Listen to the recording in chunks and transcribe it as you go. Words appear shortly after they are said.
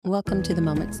Welcome to the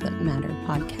Moments That Matter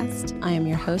podcast. I am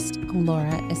your host, Laura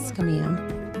Escamilla,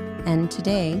 and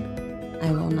today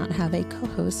I will not have a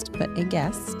co-host, but a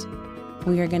guest.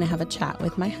 We are going to have a chat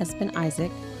with my husband,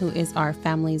 Isaac, who is our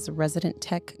family's resident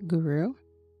tech guru.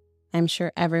 I'm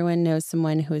sure everyone knows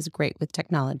someone who is great with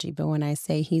technology, but when I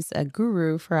say he's a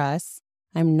guru for us,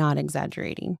 I'm not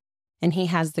exaggerating. And he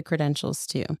has the credentials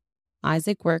too.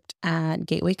 Isaac worked at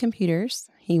Gateway Computers.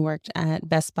 He worked at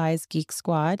Best Buy's Geek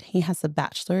Squad. He has a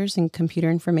bachelor's in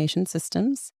computer information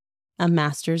systems, a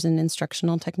master's in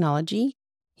instructional technology.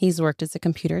 He's worked as a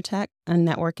computer tech, a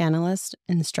network analyst,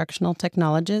 instructional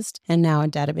technologist, and now a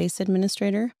database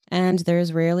administrator. And there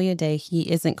is rarely a day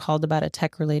he isn't called about a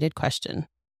tech-related question.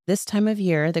 This time of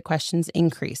year, the questions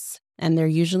increase, and they're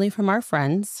usually from our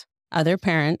friends, other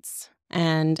parents,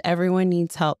 and everyone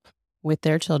needs help with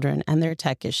their children and their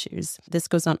tech issues. This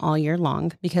goes on all year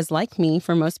long because, like me,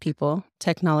 for most people,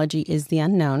 technology is the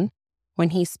unknown. When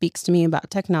he speaks to me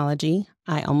about technology,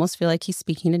 I almost feel like he's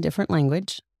speaking a different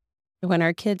language. When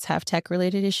our kids have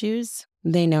tech-related issues,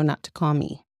 they know not to call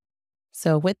me.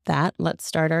 So with that, let's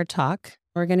start our talk.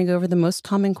 We're going to go over the most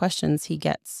common questions he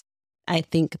gets. I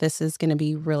think this is going to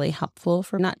be really helpful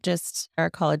for not just our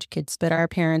college kids, but our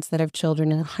parents that have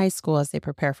children in high school as they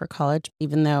prepare for college.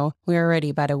 Even though we're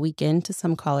already about a week into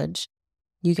some college,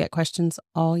 you get questions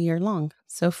all year long.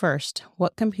 So first,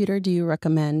 what computer do you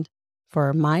recommend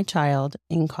for my child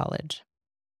in college?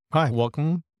 Hi,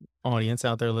 welcome audience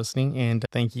out there listening, and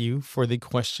thank you for the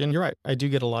question. You're right. I do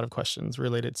get a lot of questions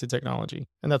related to technology,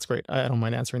 and that's great. I don't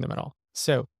mind answering them at all.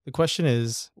 So the question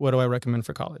is, what do I recommend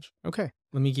for college? Okay,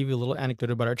 let me give you a little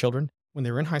anecdote about our children. When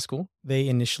they were in high school, they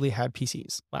initially had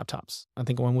PCs, laptops. I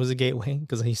think one was a Gateway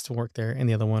because I used to work there, and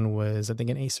the other one was, I think,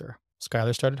 an Acer.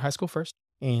 Skylar started high school first,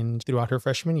 and throughout her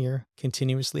freshman year,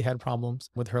 continuously had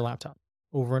problems with her laptop.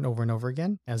 Over and over and over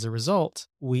again. As a result,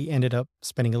 we ended up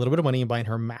spending a little bit of money and buying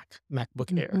her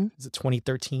MacBook Air. Is it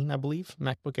 2013, I believe,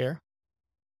 MacBook Air?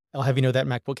 I'll have you know that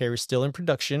MacBook Air is still in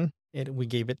production. We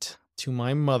gave it to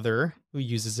my mother, who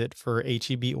uses it for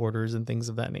HEB orders and things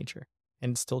of that nature,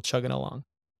 and it's still chugging along.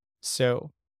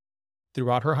 So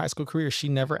throughout her high school career, she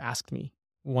never asked me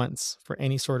once for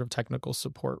any sort of technical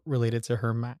support related to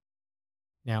her Mac.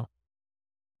 Now,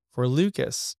 for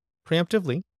Lucas,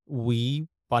 preemptively, we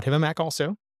bought him a Mac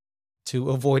also to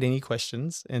avoid any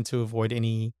questions and to avoid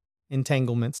any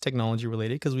entanglements technology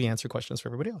related, because we answer questions for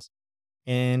everybody else.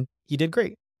 And he did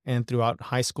great. And throughout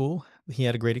high school, he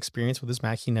had a great experience with his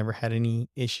Mac. He never had any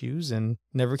issues and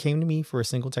never came to me for a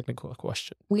single technical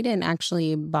question. We didn't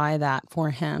actually buy that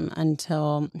for him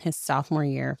until his sophomore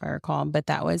year, if I recall, but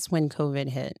that was when COVID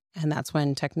hit. And that's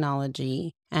when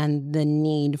technology and the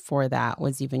need for that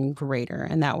was even greater.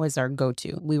 And that was our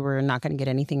go-to. We were not going to get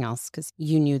anything else because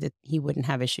you knew that he wouldn't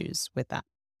have issues with that.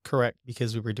 Correct,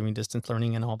 because we were doing distance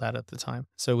learning and all that at the time.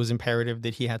 So it was imperative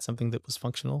that he had something that was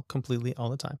functional completely all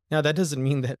the time. Now, that doesn't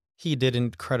mean that he did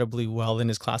incredibly well in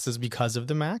his classes because of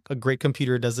the Mac. A great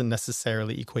computer doesn't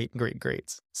necessarily equate great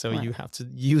grades. So Right. You have to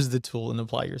use the tool and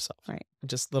apply yourself. Right.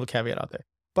 Just a little caveat out there.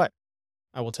 But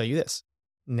I will tell you this.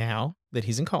 Now that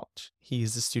he's in college,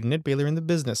 he's a student at Baylor in the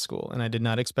business school, and I did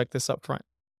not expect this up front.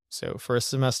 So first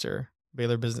semester,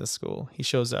 Baylor Business School, he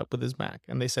shows up with his Mac,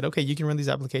 and they said, okay, you can run these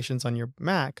applications on your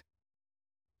Mac,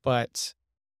 but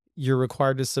you're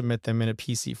required to submit them in a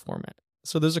PC format.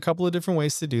 So there's a couple of different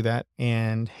ways to do that,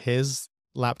 and his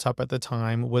laptop at the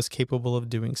time was capable of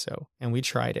doing so, and we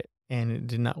tried it, and it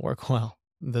did not work well.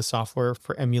 The software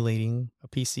for emulating a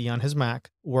PC on his Mac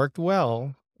worked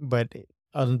well, but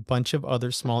a bunch of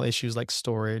other small issues like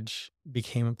storage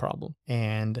became a problem.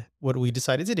 And what we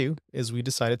decided to do is we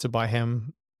decided to buy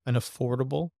him an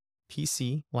affordable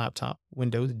PC laptop,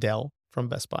 Windows Dell from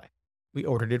Best Buy. We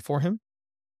ordered it for him,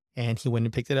 and he went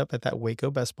and picked it up at that Waco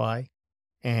Best Buy,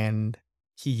 and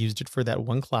he used it for that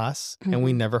one class, and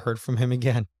we never heard from him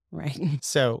again. Right.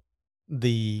 So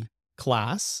the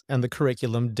class and the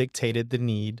curriculum dictated the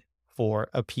need for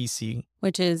a PC.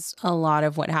 Which is a lot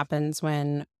of what happens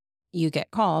when you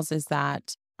get calls, is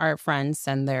that our friends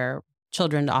send their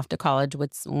children off to college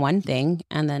with one thing,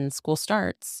 and then school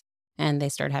starts and they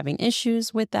start having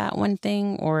issues with that one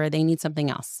thing, or they need something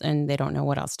else and they don't know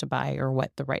what else to buy or what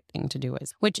the right thing to do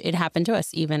is, which it happened to us.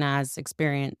 Even as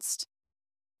experienced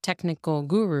technical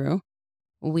guru,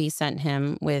 we sent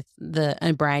him with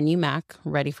a brand new Mac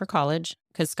ready for college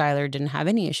because Skylar didn't have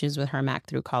any issues with her Mac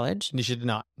through college. She did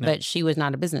not. No. But she was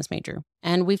not a business major.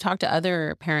 And we've talked to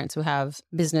other parents who have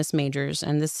business majors,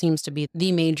 and this seems to be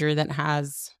the major that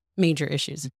has major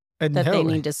issues. that they No,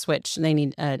 need to switch. They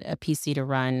need a PC to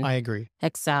run I agree.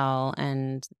 Excel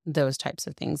and those types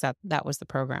of things. That was the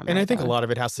program. And I right? think a lot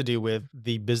of it has to do with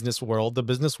the business world. The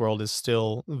business world is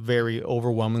still very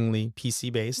overwhelmingly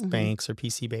PC based. Mhm. Banks are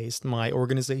PC based. My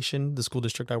organization, the school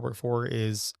district I work for,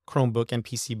 is Chromebook and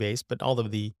PC based, but all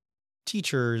of the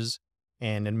teachers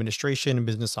and administration and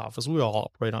business office, we all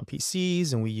operate on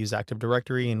PCs and we use Active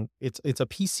Directory, and it's a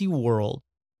PC world.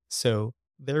 So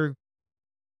they're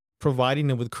providing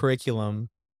them with curriculum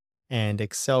and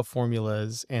Excel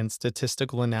formulas and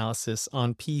statistical analysis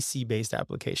on PC based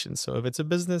applications. So if it's a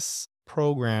business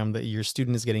program that your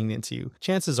student is getting into,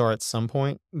 chances are at some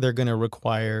point they're going to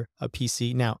require a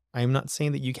PC. Now, I'm not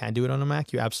saying that you can't do it on a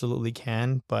Mac. You absolutely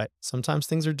can, but sometimes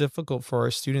things are difficult for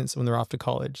our students when they're off to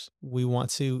college. We want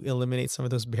to eliminate some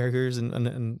of those barriers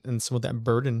and some of that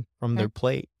burden from their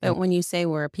plate. But when you say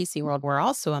we're a PC world, we're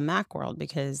also a Mac world,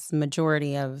 because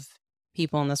majority of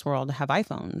people in this world have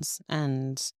iPhones,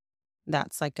 and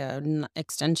that's like an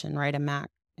extension, right? A Mac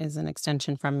is an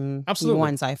extension from Absolutely.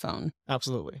 one's iPhone,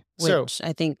 Absolutely. which So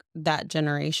I think that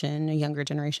generation, a younger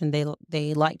generation,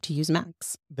 they like to use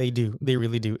Macs. they do. They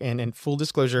really do. And in full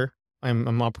disclosure,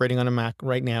 I'm operating on a Mac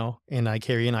right now, and I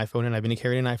carry an iPhone, and I've been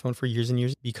carrying an iPhone for years and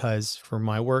years because for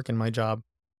my work and my job,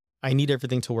 I need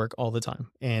everything to work all the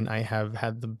time. And I have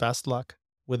had the best luck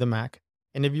with a Mac.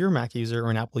 And if you're a Mac user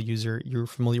or an Apple user, you're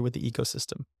familiar with the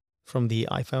ecosystem from the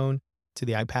iPhone to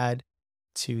the iPad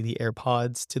to the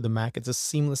AirPods to the Mac. It's a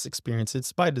seamless experience.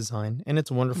 It's by design and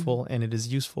it's wonderful and it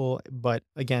is useful. But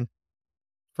again,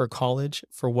 for college,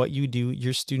 for what you do,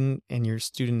 your student and your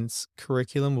student's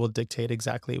curriculum will dictate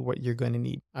exactly what you're going to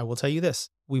need. I will tell you this.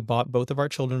 We bought both of our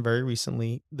children very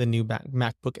recently the new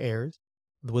MacBook Airs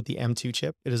with the M2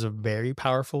 chip. It is a very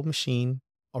powerful machine,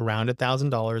 around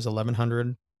 $1,000,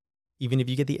 $1,100. Even if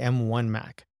you get the M1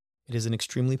 Mac, it is an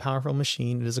extremely powerful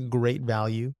machine. It is a great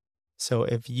value. So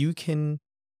if you can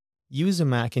use a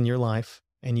Mac in your life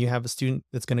and you have a student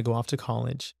that's going to go off to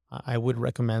college, I would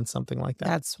recommend something like that.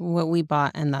 That's what we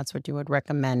bought, and that's what you would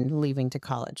recommend leaving to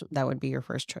college. That would be your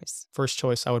first choice. First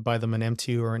choice, I would buy them an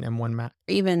M2 or an M1 Mac.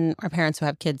 Even our parents who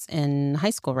have kids in high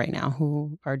school right now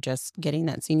who are just getting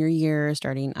that senior year,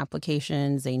 starting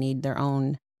applications, they need their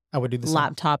own I would do the same.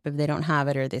 laptop if they don't have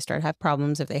it, or they start to have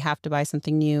problems if they have to buy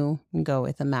something new, and go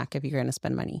with a Mac if you're going to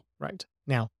spend money. Right.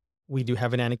 Now, we do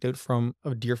have an anecdote from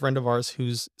a dear friend of ours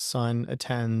whose son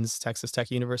attends Texas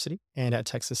Tech University. And at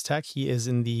Texas Tech, he is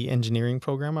in the engineering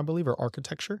program, I believe, or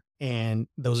architecture. And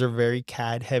those are very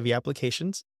CAD heavy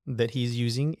applications that he's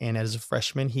using. And as a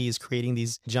freshman, he is creating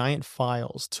these giant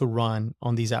files to run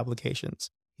on these applications.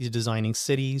 He's designing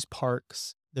cities,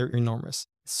 parks. They're enormous.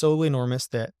 So enormous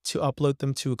that to upload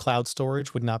them to a cloud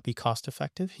storage would not be cost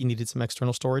effective. He needed some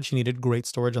external storage. He needed great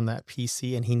storage on that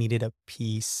PC, and he needed a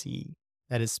PC.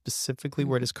 That is specifically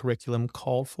what his curriculum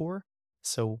called for.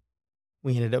 So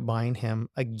we ended up buying him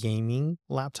a gaming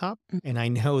laptop. And I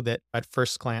know that at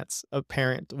first glance, a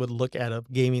parent would look at a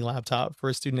gaming laptop for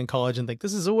a student in college and think,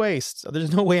 this is a waste.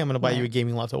 There's no way I'm going to buy you a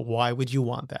gaming laptop. Why would you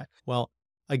want that? Well,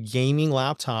 a gaming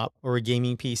laptop or a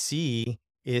gaming PC,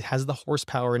 it has the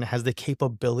horsepower and it has the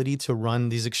capability to run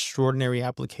these extraordinary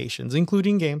applications,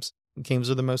 including games. Games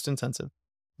are the most intensive.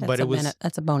 That's a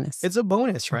bonus. It's a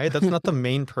bonus, right? That's not the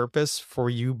main purpose for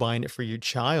you buying it for your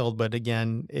child. But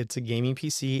again, it's a gaming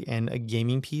PC, and a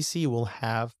gaming PC will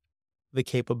have the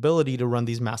capability to run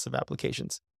these massive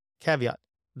applications. Caveat,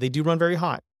 they do run very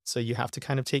hot. So you have to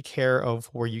kind of take care of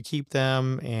where you keep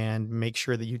them and make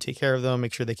sure that you take care of them,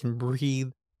 make sure they can breathe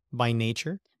by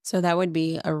nature. So that would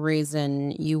be a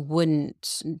reason you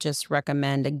wouldn't just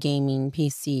recommend a gaming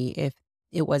PC if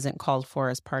it wasn't called for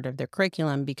as part of their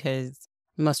curriculum, because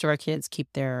most of our kids keep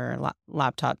their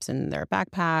laptops in their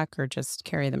backpack or just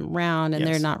carry them around, and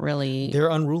they're not really... They're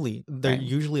unruly. They're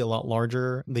usually a lot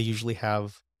larger. They usually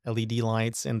have LED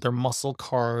lights, and they're muscle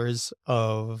cars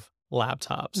of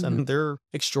laptops. And they're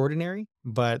extraordinary,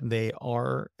 but they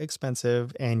are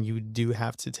expensive, and you do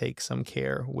have to take some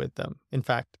care with them. In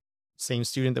fact, same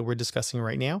student that we're discussing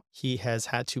right now, he has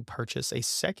had to purchase a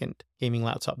second gaming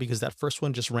laptop because that first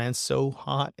one just ran so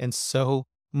hot and so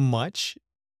much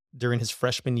during his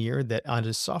freshman year that on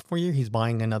his sophomore year, he's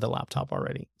buying another laptop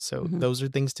already. So those are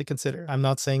things to consider. I'm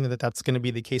not saying that that's going to be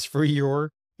the case for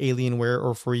your Alienware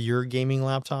or for your gaming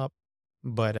laptop,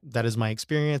 but that is my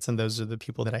experience. And those are the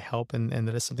people that I help. And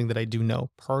that is something that I do know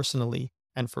personally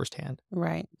and firsthand.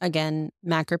 Right. Again,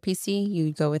 Mac or PC,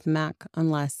 you go with Mac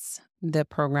unless the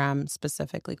program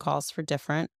specifically calls for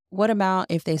different. What about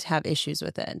if they have issues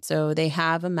with it? So they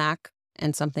have a Mac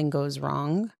and something goes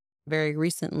wrong. Very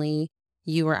recently,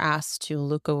 you were asked to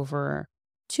look over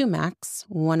 2 Macs,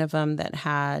 one of them that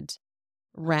had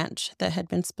ranch that had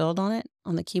been spilled on it,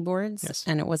 on the keyboards, Yes.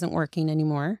 and it wasn't working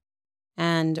anymore.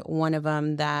 And one of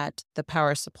them that the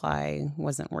power supply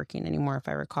wasn't working anymore, if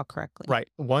I recall correctly. Right.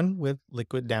 One with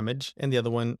liquid damage, and the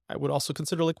other one I would also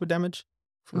consider liquid damage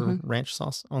for ranch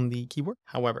sauce on the keyboard.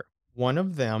 However, one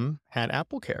of them had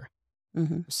AppleCare.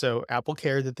 Mm-hmm. So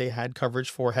AppleCare that they had coverage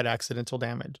for had accidental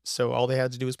damage. So all they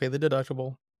had to do was pay the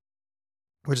deductible,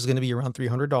 which is going to be around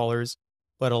 $300,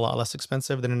 but a lot less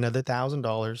expensive than another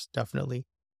 $1,000, definitely.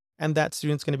 And that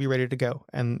student's going to be ready to go,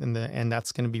 and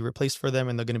that's going to be replaced for them,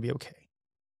 and they're going to be okay.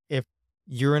 If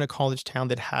you're in a college town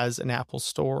that has an Apple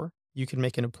store, you can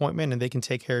make an appointment and they can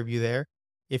take care of you there.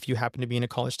 If you happen to be in a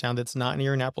college town that's not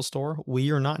near an Apple store,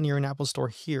 we are not near an Apple store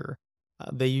here.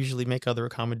 They usually make other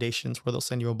accommodations where they'll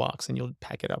send you a box and you'll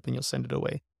pack it up and you'll send it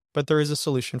away. But there is a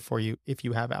solution for you if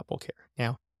you have AppleCare.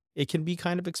 Now, it can be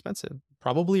kind of expensive,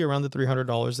 probably around the $300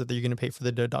 that you're going to pay for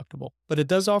the deductible. But it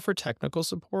does offer technical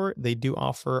support. They do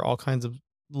offer all kinds of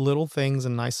little things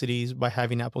and niceties by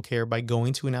having AppleCare. By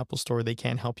going to an Apple store, they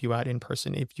can help you out in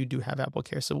person if you do have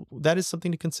AppleCare. So that is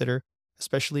something to consider,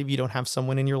 especially if you don't have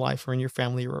someone in your life or in your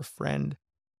family or a friend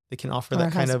that can offer Or that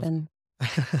a kind husband,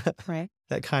 of right?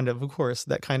 that kind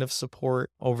of support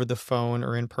over the phone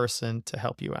or in person to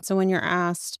help you out. So when you're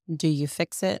asked, do you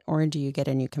fix it or do you get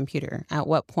a new computer? At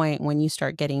what point, when you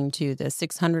start getting to the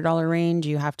 $600 range,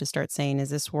 you have to start saying, is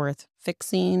this worth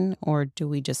fixing, or do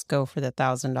we just go for the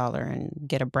 $1,000 and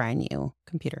get a brand new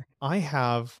computer? I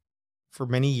have, for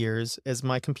many years, as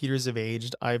my computers have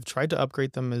aged, I've tried to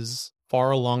upgrade them as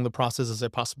far along the process as I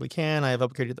possibly can. I have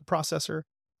upgraded the processor,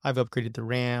 I've upgraded the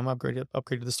RAM,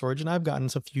 upgraded the storage, and I've gotten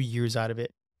a few years out of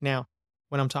it. Now,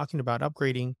 when I'm talking about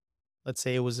upgrading, let's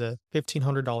say it was a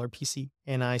 $1,500 PC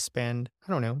and I spend,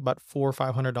 I don't know, about $400 or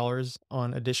 $500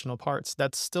 on additional parts.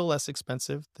 That's still less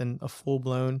expensive than a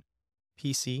full-blown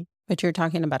PC. But you're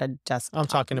talking about a desktop. I'm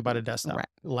talking about a desktop. Right.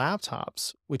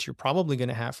 Laptops, which you're probably going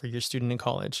to have for your student in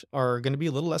college, are going to be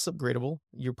a little less upgradable.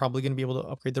 You're probably going to be able to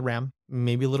upgrade the RAM,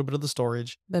 maybe a little bit of the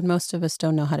storage. But most of us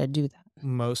don't know how to do that.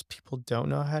 Most people don't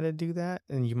know how to do that,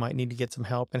 and you might need to get some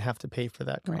help and have to pay for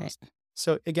that cost. Right.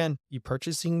 So again, you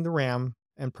purchasing the RAM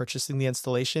and purchasing the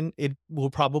installation, it will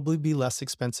probably be less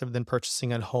expensive than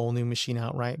purchasing a whole new machine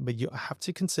outright, but you have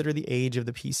to consider the age of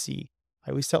the PC.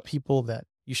 I always tell people that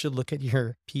you should look at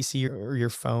your PC or your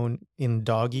phone in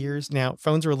dog years. Now,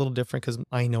 phones are a little different because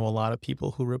I know a lot of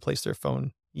people who replace their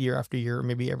phone year after year, or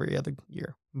maybe every other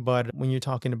year. But when you're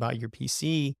talking about your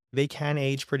PC, they can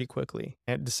age pretty quickly.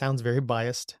 And it sounds very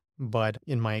biased, but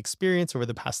in my experience over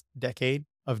the past decade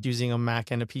of using a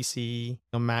Mac and a PC,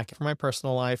 a Mac for my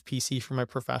personal life, PC for my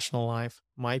professional life,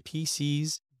 my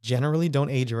PCs generally don't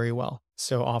age very well.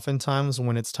 So oftentimes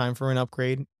when it's time for an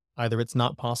upgrade, either it's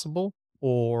not possible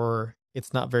or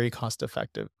it's not very cost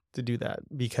effective to do that,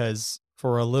 because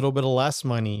for a little bit of less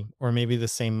money or maybe the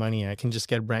same money, I can just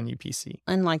get a brand new PC.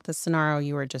 Unlike the scenario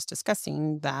you were just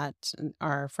discussing, that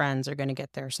our friends are going to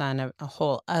get their son a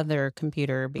whole other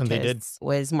computer because they did. it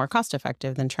was more cost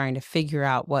effective than trying to figure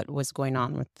out what was going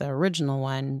on with the original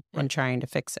one Right. and trying to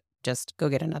fix it. Just go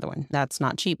get another one. That's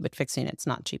not cheap, but fixing it's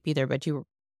not cheap either. But you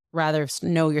rather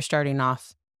know you're starting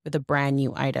off with a brand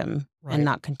new item Right. and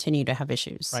not continue to have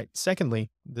issues. Right. Secondly,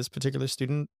 this particular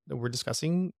student that we're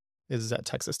discussing is at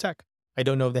Texas Tech. I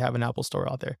don't know if they have an Apple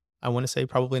store out there. I want to say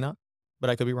probably not, but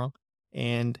I could be wrong.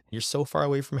 And you're so far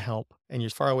away from help and you're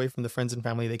far away from the friends and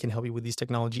family that can help you with these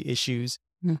technology issues.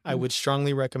 I Mhm. would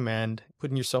strongly recommend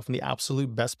putting yourself in the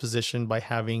absolute best position by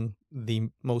having the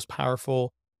most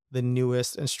powerful, the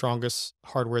newest and strongest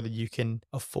hardware that you can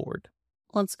afford.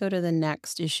 Let's go to the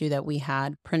next issue that we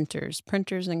had, printers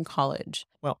in college.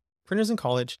 Well, printers in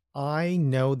college, I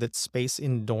know that space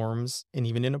in dorms and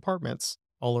even in apartments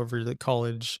all over the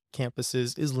college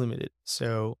campuses is limited.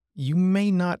 So you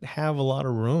may not have a lot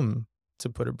of room to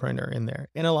put a printer in there.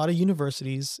 And a lot of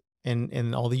universities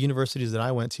and all the universities that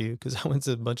I went to, because I went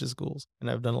to a bunch of schools and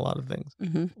I've done a lot of things,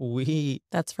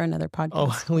 That's for another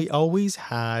podcast. we always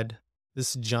had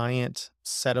this giant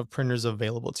set of printers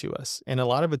available to us. And a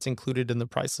lot of it's included in the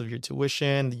price of your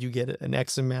tuition. You get an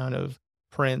X amount of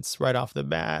prints right off the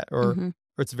bat, or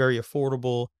it's very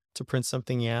affordable to print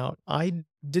something out. I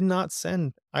did not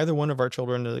send either one of our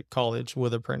children to college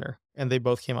with a printer, and they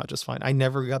both came out just fine. I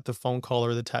never got the phone call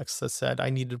or the text that said I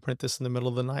needed to print this in the middle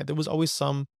of the night. There was always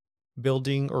some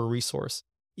building or resource.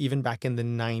 Even back in the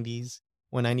 90s,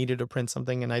 when I needed to print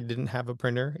something and I didn't have a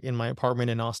printer in my apartment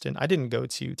in Austin, I didn't go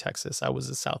to Texas. I was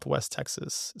a Southwest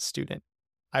Texas student.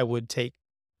 I would take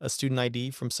a student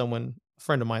ID from a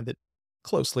friend of mine that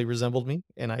closely resembled me,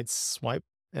 and I'd swipe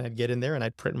and I'd get in there and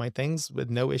I'd print my things with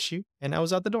no issue, and I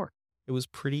was out the door. It was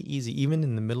pretty easy, even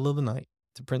in the middle of the night.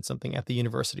 to print something at the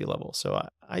university level. So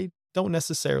I don't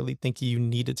necessarily think you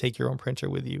need to take your own printer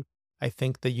with you. I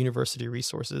think the university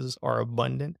resources are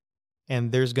abundant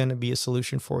and there's going to be a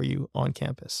solution for you on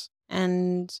campus.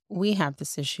 And we have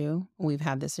this issue. We've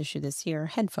had this issue this year.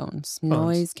 Headphones, Phones.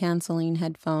 noise canceling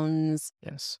headphones,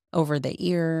 Yes. over the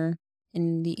ear,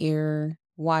 in the ear,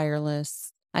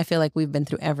 wireless. I feel like we've been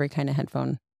through every kind of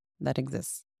headphone that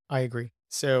exists. I agree.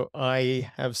 So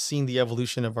I have seen the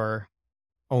evolution of our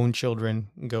own children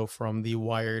go from the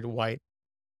wired white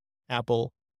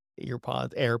Apple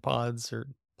earpods, AirPods, or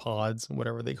pods,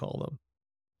 whatever they call them,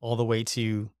 all the way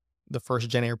to the first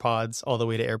gen AirPods, all the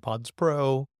way to AirPods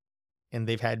Pro. And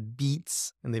they've had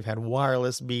Beats and they've had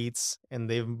wireless Beats and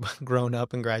they've grown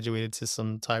up and graduated to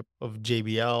some type of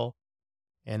JBL.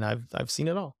 And I've seen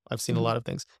it all. I've seen a lot of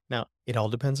things. Now, it all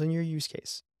depends on your use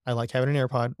case. I like having an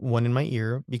AirPod, one in my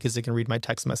ear, because it can read my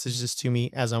text messages to me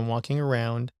as I'm walking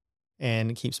around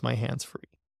and it keeps my hands free.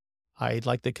 I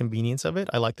like the convenience of it.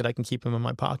 I like that I can keep them in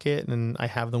my pocket and I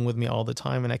have them with me all the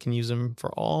time and I can use them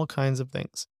for all kinds of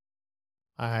things.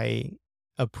 I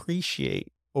appreciate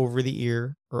over the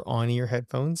ear or on ear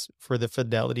headphones for the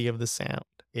fidelity of the sound.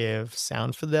 If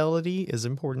sound fidelity is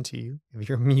important to you, if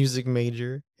you're a music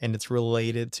major and it's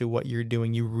related to what you're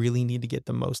doing, you really need to get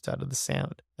the most out of the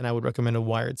sound. And I would recommend a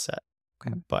wired set.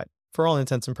 Okay. But for all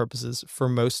intents and purposes, for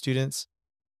most students,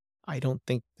 I don't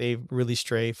think they really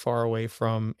stray far away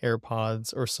from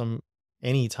AirPods or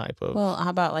any type of. Well, how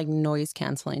about like noise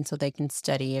canceling so they can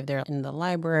study if they're in the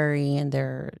library and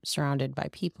they're surrounded by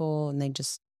people and they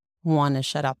just want to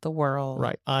shut out the world?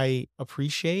 Right. I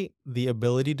appreciate the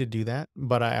ability to do that,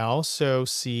 but I also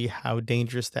see how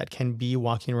dangerous that can be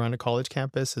walking around a college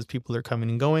campus as people are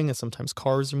coming and going and sometimes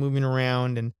cars are moving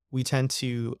around and we tend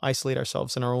to isolate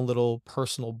ourselves in our own little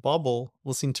personal bubble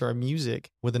listening to our music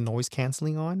with the noise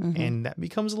canceling on, and that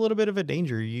becomes a little bit of a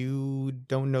danger. You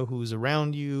don't know who's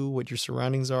around you, what your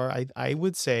surroundings are. I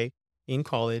would say in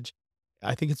college,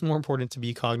 I think it's more important to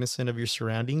be cognizant of your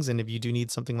surroundings. And if you do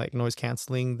need something like noise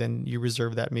canceling, then you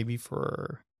reserve that maybe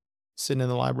for sitting in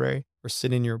the library or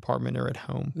sitting in your apartment or at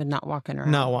home. But not walking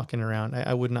around. Not walking around.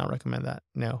 I would not recommend that.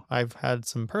 No, I've had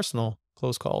some personal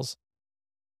close calls.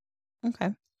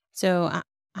 Okay. So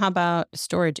how about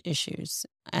storage issues?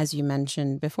 As you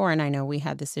mentioned before, and I know we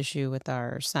had this issue with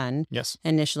our son. Yes.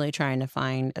 Initially trying to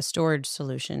find a storage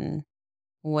solution.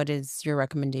 What is your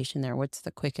recommendation there? What's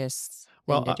the quickest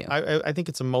thing to do? I think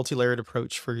it's a multi-layered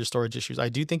approach for your storage issues. I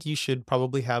do think you should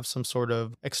probably have some sort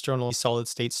of external solid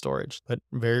state storage. But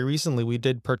very recently, we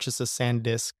did purchase a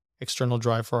SanDisk external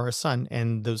drive for our son.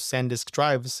 And those SanDisk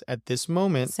drives at this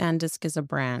moment. SanDisk is a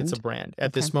brand. It's a brand.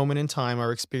 At this moment in time,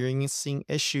 are experiencing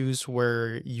issues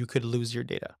where you could lose your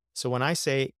data. So when I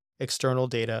say external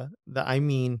data, I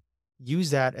mean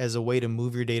use that as a way to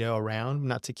move your data around,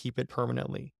 not to keep it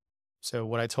permanently. So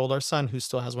what I told our son, who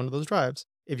still has one of those drives,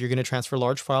 if you're going to transfer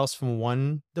large files from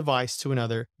one device to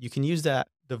another, you can use that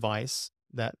device,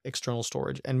 that external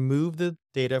storage, and move the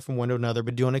data from one to another,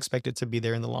 but don't expect it to be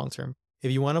there in the long term.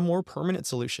 If you want a more permanent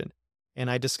solution,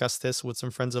 and I discussed this with some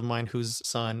friends of mine whose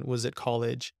son was at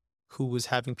college, who was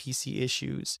having PC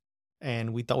issues,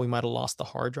 and we thought we might have lost the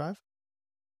hard drive.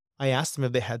 I asked them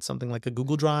if they had something like a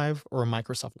Google Drive or a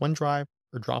Microsoft OneDrive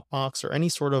or Dropbox or any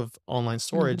sort of online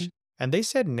storage. And they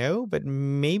said no, but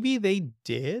maybe they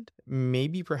did.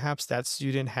 Maybe perhaps that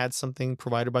student had something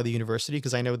provided by the university,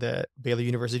 because I know that Baylor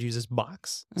University uses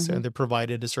Box. So they're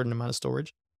provided a certain amount of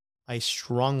storage. I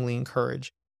strongly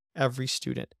encourage every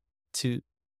student to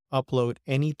upload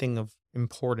anything of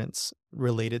importance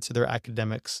related to their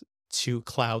academics to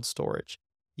cloud storage.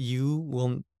 You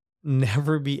will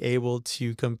never be able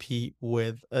to compete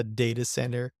with a data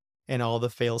center and all the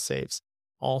fail safes.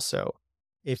 Also,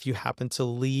 if you happen to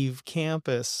leave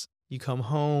campus, you come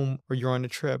home or you're on a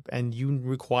trip and you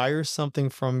require something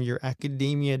from your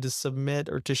academia to submit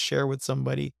or to share with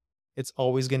somebody, it's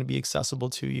always going to be accessible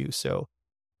to you. So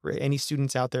for any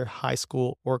students out there, high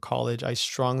school or college, I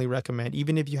strongly recommend,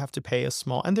 even if you have to pay a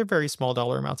small, and they're very small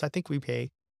dollar amounts. I think we pay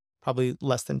probably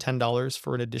less than $10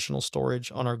 for an additional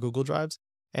storage on our Google Drives.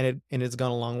 And it's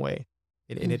gone a long way.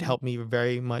 It helped me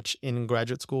very much in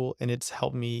graduate school, and it's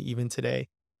helped me even today.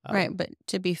 Right. But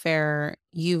to be fair,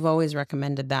 you've always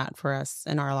recommended that for us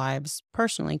in our lives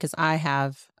personally, because I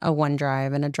have a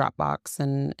OneDrive and a Dropbox,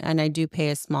 and I do pay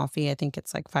a small fee. I think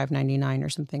it's like $5.99 or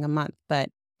something a month, but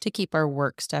to keep our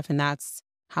work stuff. And that's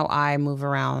how I move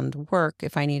around work.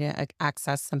 If I need to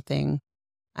access something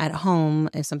at home,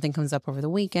 if something comes up over the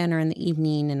weekend or in the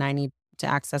evening and I need to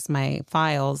access my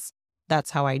files,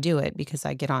 that's how I do it because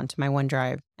I get onto my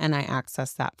OneDrive and I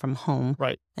access that from home.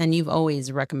 Right. And you've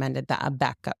always recommended that a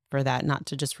backup for that, not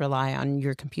to just rely on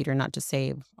your computer, not to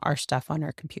save our stuff on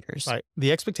our computers. Right.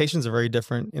 The expectations are very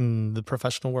different in the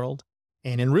professional world.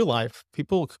 And in real life,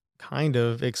 people kind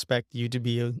of expect you to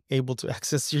be able to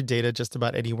access your data just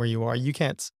about anywhere you are. You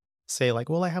can't say like,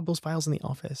 well, I have those files in the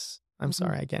office. I'm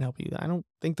sorry, I can't help you. I don't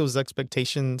think those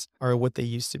expectations are what they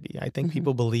used to be. I think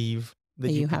people believe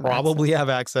that you have probably have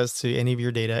access to any of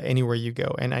your data anywhere you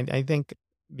go. And I think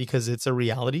because it's a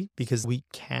reality, because we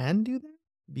can do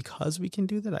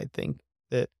that, I think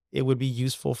that it would be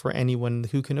useful for anyone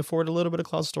who can afford a little bit of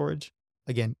cloud storage.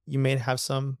 Again, you may have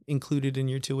some included in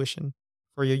your tuition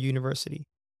for your university.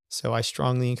 So I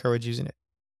strongly encourage using it.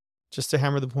 Just to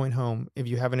hammer the point home, if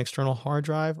you have an external hard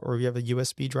drive or if you have a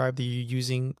USB drive that you're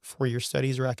using for your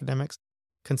studies or academics,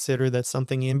 consider that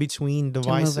something in between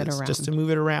devices, just to move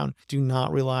it around. Do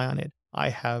not rely on it. I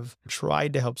have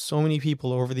tried to help so many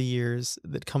people over the years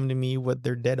that come to me with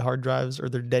their dead hard drives or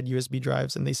their dead USB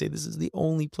drives, and they say, this is the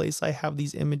only place I have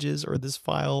these images or this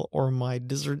file or my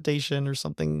dissertation or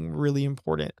something really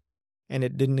important. And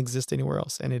it didn't exist anywhere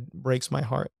else. And it breaks my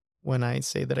heart when I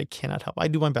say that I cannot help. I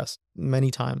do my best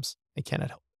many times. I cannot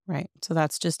help. Right. So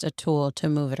that's just a tool to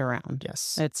move it around.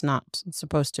 Yes. It's not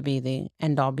supposed to be the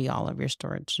end all be all of your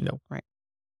storage. No. Right.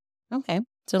 Okay.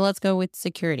 So let's go with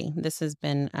security. This has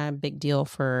been a big deal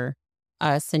for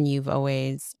us, and you've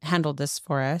always handled this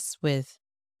for us with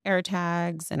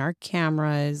AirTags and our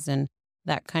cameras and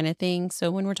that kind of thing. So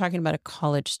when we're talking about a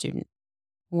college student,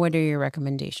 what are your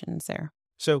recommendations there?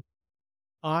 So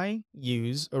I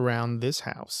use around this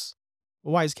house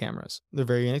Wyze cameras. They're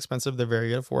very inexpensive. They're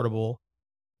very affordable.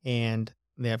 And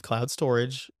they have cloud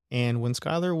storage. And when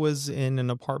Skylar was in an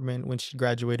apartment when she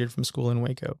graduated from school in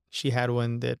Waco, she had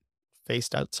one that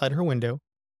faced outside her window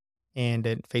and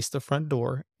it faced the front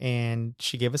door, and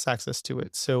she gave us access to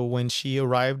it. So when she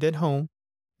arrived at home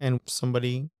and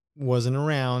somebody wasn't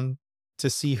around to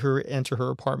see her enter her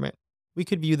apartment, we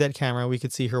could view that camera. We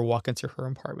could see her walk into her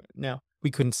apartment. Now,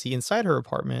 we couldn't see inside her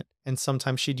apartment. And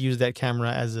sometimes she'd use that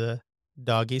camera as a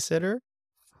doggy sitter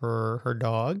for her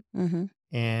dog.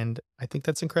 And I think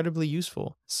that's incredibly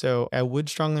useful. So I would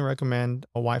strongly recommend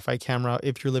a Wi-Fi camera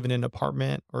if you're living in an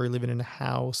apartment or you're living in a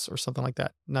house or something like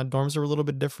that. Now, dorms are a little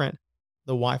bit different.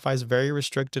 The Wi-Fi is very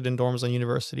restricted in dorms on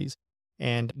universities.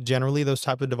 And generally, those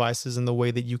type of devices and the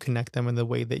way that you connect them and the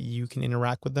way that you can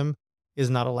interact with them is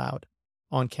not allowed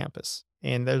on campus.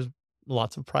 And there's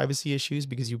lots of privacy issues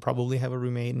because you probably have a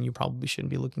roommate and you probably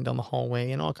shouldn't be looking down the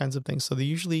hallway and all kinds of things. So they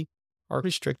usually are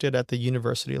restricted at the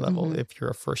university level if you're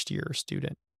a first year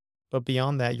student. But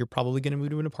beyond that, you're probably going to move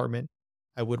to an apartment.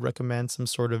 I would recommend some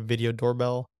sort of video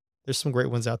doorbell. There's some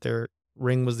great ones out there.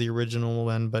 Ring was the original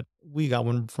one, but we got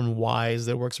one from Wyze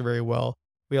that works very well.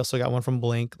 We also got one from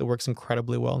Blink that works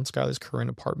incredibly well in Skylar's current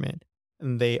apartment.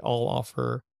 And they all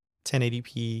offer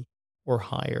 1080p or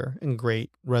higher and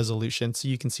great resolution, so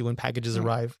you can see when packages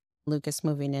arrive. Lucas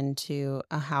moving into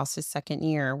a house his second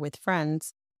year with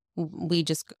friends. We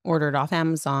just ordered off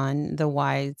Amazon the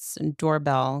Wyze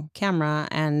doorbell camera,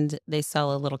 and they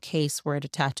sell a little case where it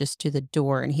attaches to the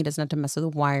door, and he doesn't have to mess with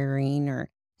the wiring or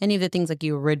any of the things like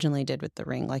you originally did with the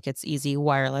Ring. Like, it's easy,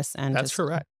 wireless, and That's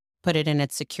correct. Put it in,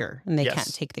 it's secure, and they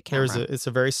can't take the camera. It's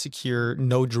a very secure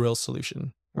no drill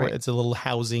solution. Right. It's a little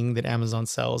housing that Amazon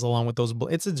sells along with those.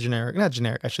 It's a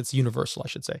it's universal, I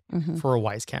should say, for a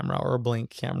Wyze camera or a Blink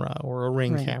camera or a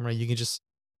Ring camera. You can just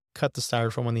cut the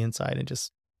styrofoam on the inside and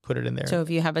just put it in there. So if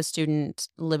you have a student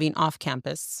living off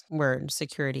campus where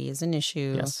security is an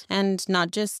issue, and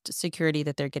not just security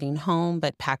that they're getting home,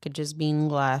 but packages being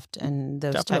left and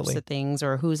those types of things,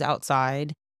 or who's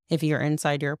outside. If you're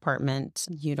inside your apartment,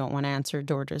 you don't want to answer a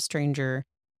door to a stranger.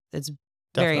 It's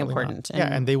very important.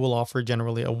 And they will offer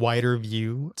generally a wider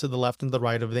view to the left and the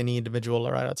right of any individual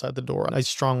right outside the door. I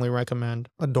strongly recommend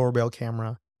a doorbell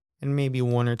camera and maybe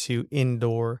one or two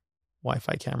indoor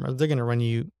Wi-Fi cameras. They're going to run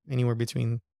you anywhere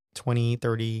between 20,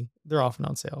 30. They're often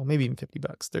on sale, maybe even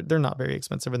 $50. They're not very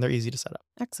expensive and they're easy to set up.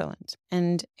 Excellent.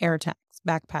 And AirTags,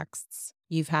 backpacks.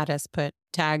 You've had us put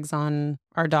tags on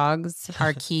our dogs,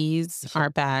 our keys, our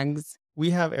bags.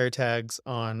 We have AirTags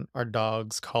on our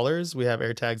dogs' collars. We have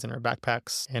AirTags in our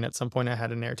backpacks. And at some point I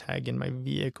had an AirTag in my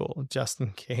vehicle just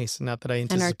in case. Not that I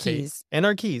anticipate. And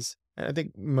our keys. And I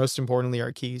think most importantly,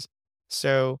 our keys.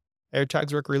 So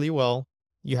AirTags work really well.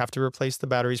 You have to replace the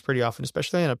batteries pretty often,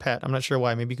 especially in a pet. I'm not sure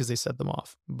why, maybe because they set them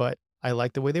off. But I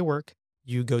like the way they work.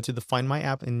 You go to the Find My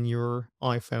app in your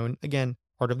iPhone. Again,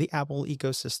 part of the Apple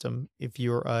ecosystem. If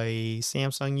you're a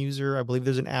Samsung user, I believe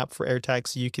there's an app for AirTags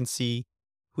so you can see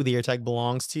who the AirTag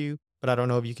belongs to. but I don't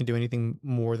know if you can do anything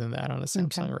more than that on a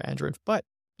Samsung or Android. But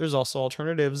there's also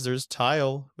alternatives. There's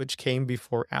Tile, which came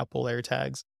before Apple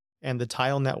AirTags, and the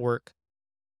Tile network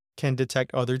can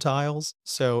detect other tiles.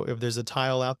 So if there's a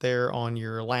tile out there on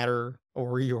your ladder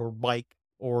or your bike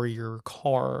or your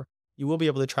car, you will be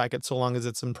able to track it so long as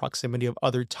it's in proximity of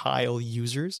other tile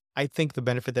users. I think the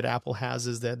benefit that Apple has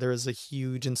is that there is a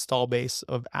huge install base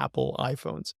of Apple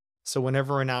iPhones. So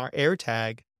whenever an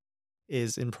AirTag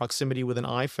is in proximity with an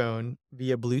iPhone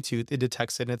via Bluetooth, it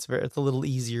detects it, and it's a little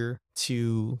easier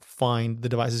to find the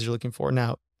devices you're looking for.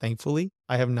 Now, thankfully,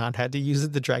 I have not had to use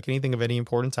it to track anything of any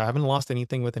importance. I haven't lost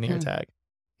anything with an AirTag,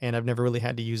 and I've never really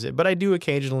had to use it. But I do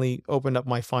occasionally open up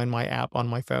my Find My app on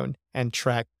my phone and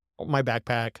track my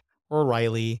backpack or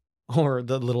Riley or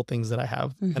the little things that I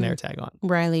have an AirTag on.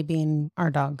 Riley being our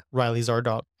dog. Riley's our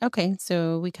dog. Okay,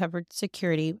 so we covered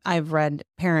security. I've read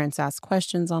parents ask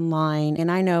questions online, and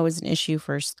I know is an issue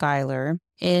for Skylar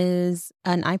is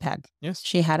an iPad. Yes.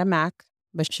 She had a Mac,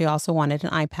 but she also wanted an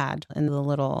iPad and the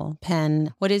little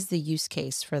pen. What is the use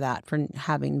case for that, for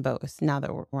having both now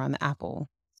that we're on the Apple?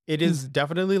 It is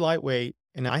definitely lightweight,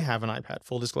 and I have an iPad,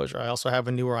 full disclosure. I also have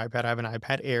a newer iPad. I have an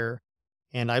iPad Air.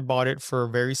 And I bought it for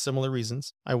very similar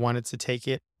reasons. I wanted to take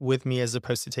it with me as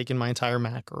opposed to taking my entire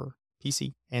Mac or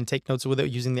PC and take notes with it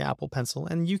using the Apple Pencil.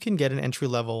 And you can get an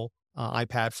entry-level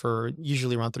iPad for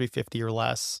usually around $350 or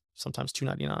less, sometimes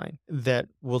 $299, that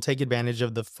will take advantage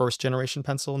of the first generation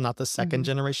pencil, not the second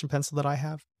generation pencil that I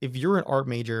have. If you're an art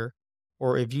major,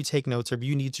 or if you take notes, or if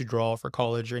you need to draw for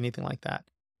college or anything like that,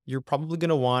 you're probably going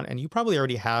to want, and you probably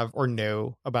already have or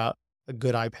know about a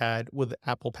good iPad with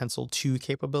Apple Pencil 2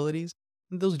 capabilities.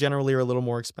 Those generally are a little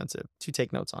more expensive to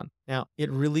take notes on. Now, it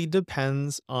really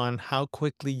depends on how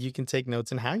quickly you can take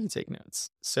notes and how you take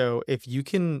notes. So if you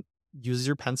can use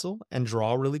your pencil and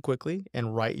draw really quickly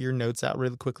and write your notes out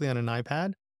really quickly on an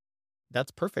iPad,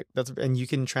 that's perfect. And you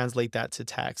can translate that to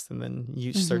text and then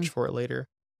you search for it later.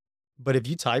 But if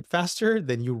you type faster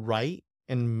than you write,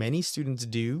 and many students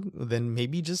do, then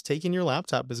maybe just taking your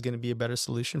laptop is going to be a better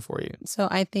solution for you. So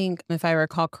I think, if I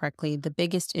recall correctly, the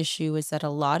biggest issue is that a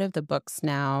lot of the books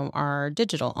now are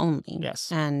digital only. Yes.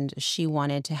 And she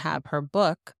wanted to have her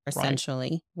book,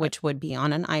 essentially, which would be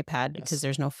on an iPad because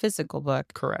there's no physical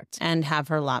book. Correct. And have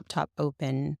her laptop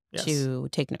open to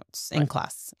take notes in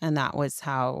class. And that was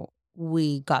how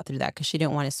we got through that, because she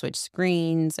didn't want to switch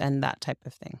screens and that type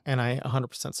of thing. And I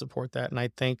 100% support that. And I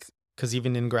think, because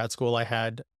even in grad school, I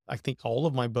think all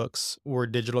of my books were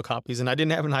digital copies, and I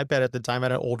didn't have an iPad at the time. I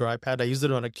had an older iPad. I used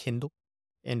it on a Kindle,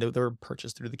 and they were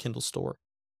purchased through the Kindle store.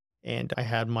 And I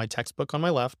had my textbook on my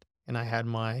left, and I had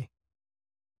my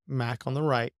Mac on the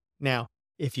right. Now,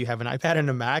 if you have an iPad and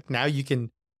a Mac, now you can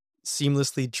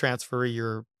seamlessly transfer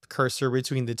your cursor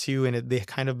between the two, and they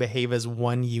kind of behave as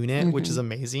one unit, which is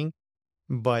amazing.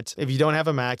 But if you don't have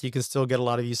a Mac, you can still get a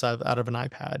lot of use out of an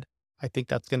iPad. I think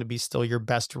that's going to be still your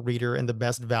best reader and the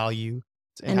best value.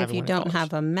 And if you don't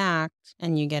have a Mac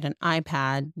and you get an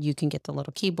iPad, you can get the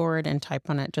little keyboard and type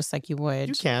on it just like you would.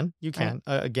 You can.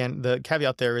 Again, the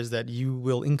caveat there is that you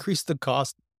will increase the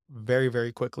cost very,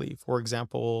 very quickly. For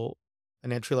example,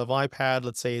 an entry-level iPad,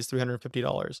 let's say, is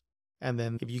 $350. And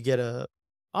then if you get a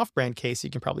off-brand case, you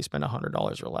can probably spend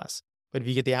 $100 or less. But if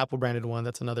you get the Apple branded one,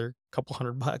 that's another couple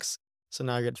 $100. So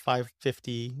now you're at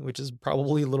 $550, which is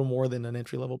probably a little more than an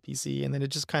entry-level PC. And then it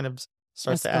just kind of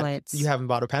starts to add. You haven't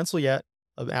bought a pencil yet.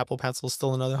 An Apple Pencil is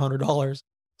still another $100.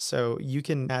 So you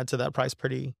can add to that price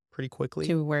pretty quickly.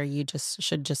 To where you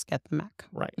should just get the Mac.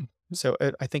 Right. So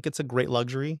I think it's a great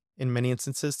luxury in many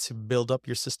instances to build up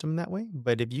your system that way.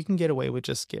 But if you can get away with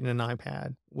just getting an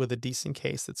iPad with a decent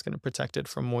case that's going to protect it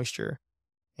from moisture,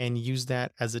 and use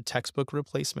that as a textbook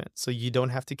replacement, so you don't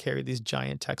have to carry these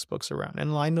giant textbooks around.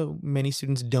 And I know many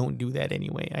students don't do that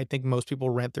anyway. I think most people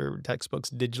rent their textbooks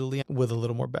digitally with a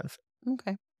little more benefit.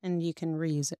 Okay. And you can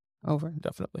reuse it over.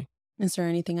 Definitely. Is there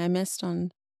anything I missed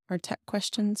on our tech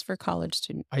questions for college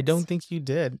students? I don't think you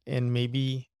did. And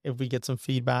maybe if we get some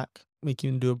feedback, we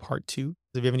can do a part 2.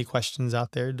 If you have any questions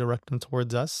out there, direct them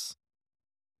towards us,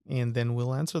 and then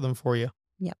we'll answer them for you.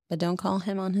 Yeah, but don't call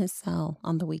him on his cell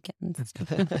on the weekends.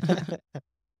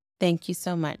 Thank you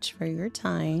so much for your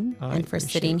time and for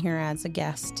sitting here as a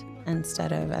guest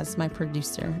instead of as my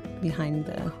producer behind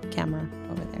the camera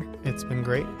over there. It's been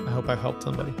great. I hope I've helped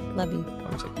somebody. Love you.